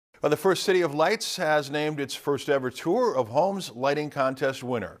Well, the First City of Lights has named its first ever Tour of Homes Lighting Contest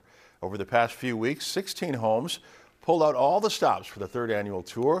winner. Over the past few weeks, 16 homes pulled out all the stops for the third annual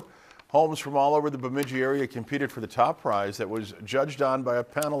tour. Homes from all over the Bemidji area competed for the top prize that was judged on by a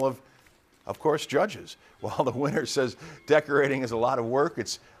panel of course, judges. While the winner says decorating is a lot of work,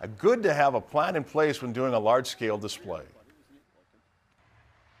 it's good to have a plan in place when doing a large-scale display.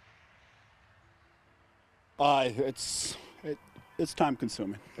 It's time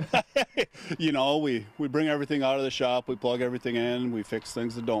consuming. You know, we bring everything out of the shop, we plug everything in, we fix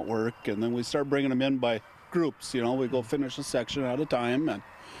things that don't work, and then we start bringing them in by groups. You know, we go finish a section at a time, and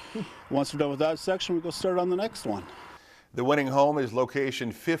once we're done with that section, we go start on the next one. The winning home is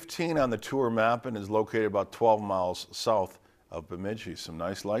location 15 on the tour map and is located about 12 miles south of Bemidji. Some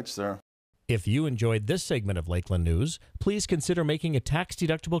nice lights there. If you enjoyed this segment of Lakeland News, please consider making a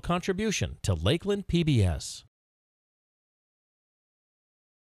tax-deductible contribution to Lakeland PBS.